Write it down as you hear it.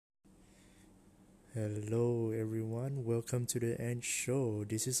Hello, everyone. Welcome to the End Show.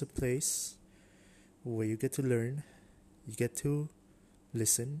 This is a place where you get to learn, you get to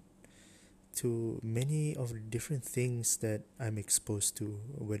listen to many of the different things that I'm exposed to,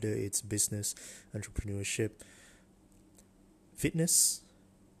 whether it's business, entrepreneurship, fitness,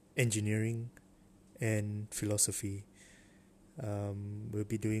 engineering, and philosophy. We'll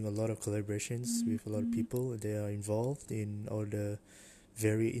be doing a lot of collaborations with a lot of people that are involved in all the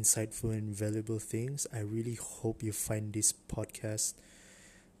very insightful and valuable things. I really hope you find this podcast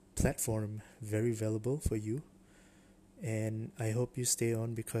platform very valuable for you. And I hope you stay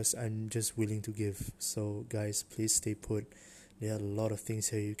on because I'm just willing to give. So, guys, please stay put. There are a lot of things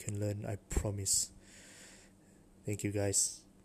here you can learn, I promise. Thank you, guys.